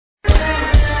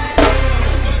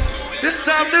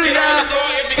something new, y'all.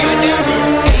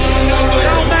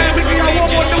 Yo, man, we got one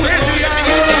more new hit, y'all.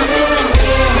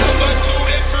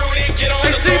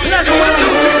 Hey, see, Pleasant, what do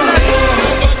you see?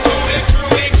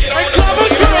 Hey, Clubber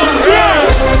Girls,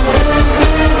 drop!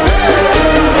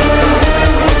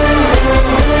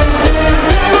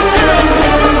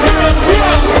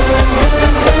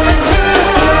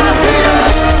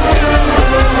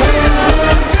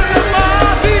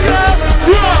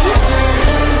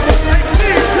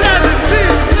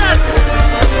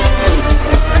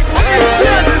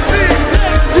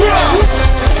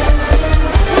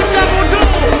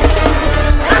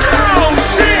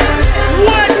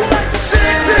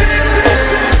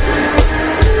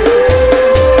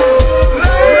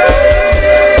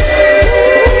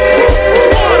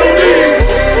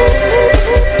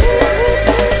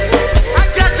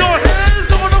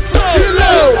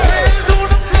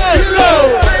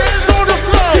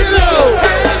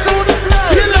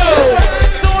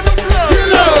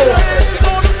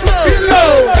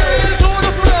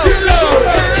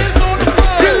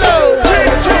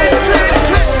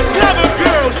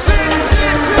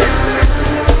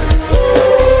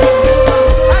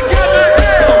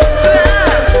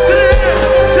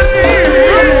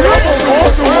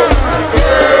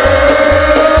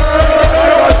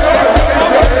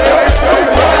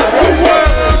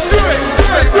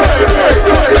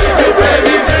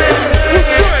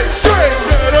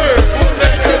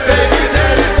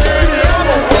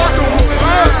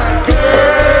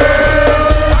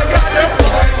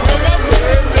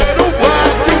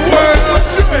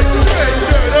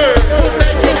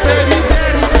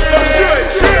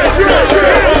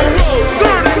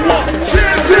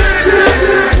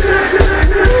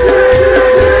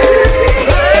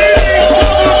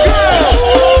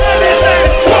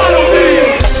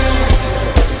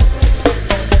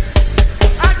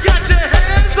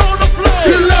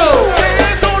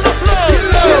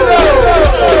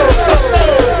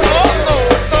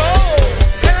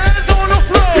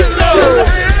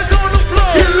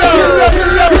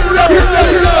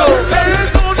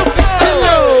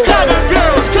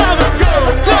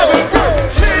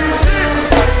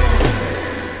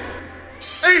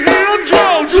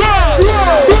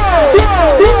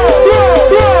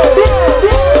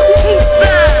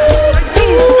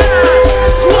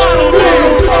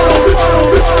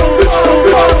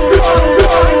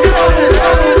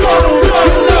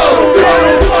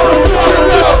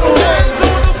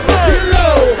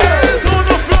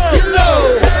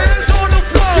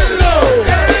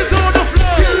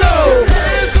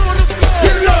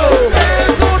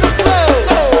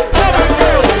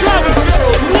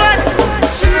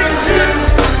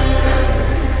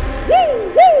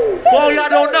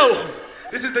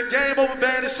 This is the Gameova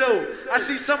Band and Show. I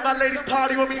see some of my ladies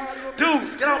party with me.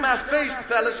 Dudes, get out my face,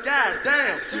 fellas. God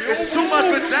damn. It's too much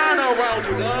vagina around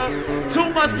you, dog. Too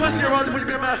much pussy around you when you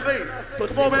be in my face.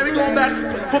 Come on, man, we going back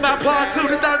for my part two.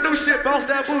 This is not new shit. Bounce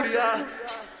that booty, y'all.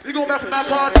 We going back for my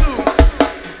part two.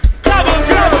 Cover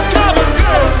girls, cover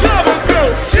girls, cover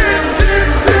girls. Shit, shit,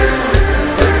 shit.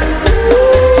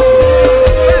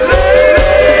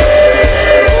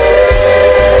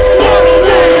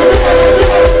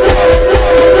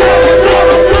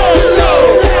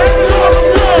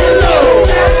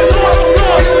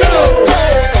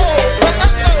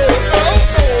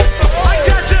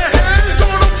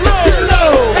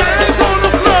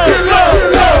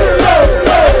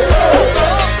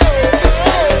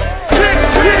 Get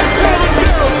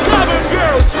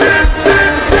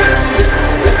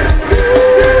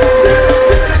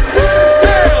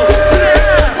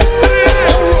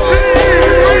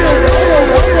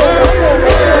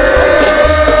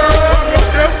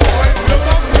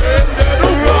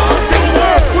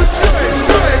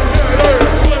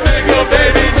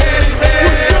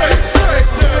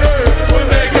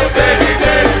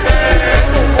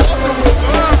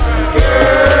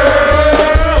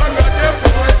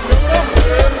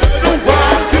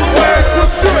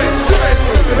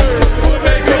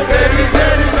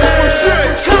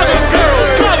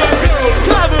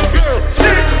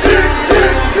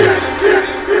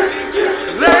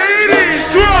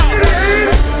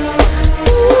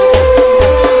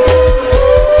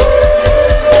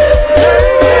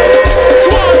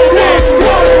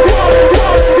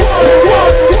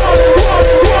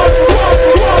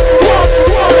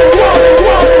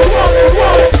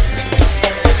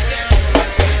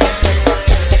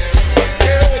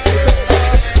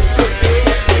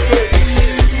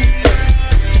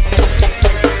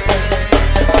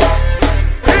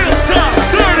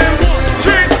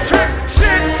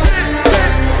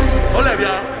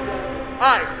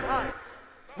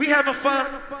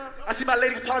I see my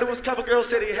ladies party once cover girls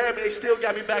say they had me, they still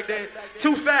got me back then.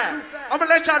 Too fat. I'm gonna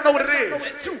let y'all know what it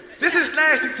is. This is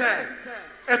nasty time.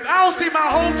 If I don't see my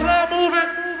whole club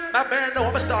moving, my band know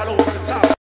I'm gonna start over at the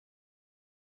top.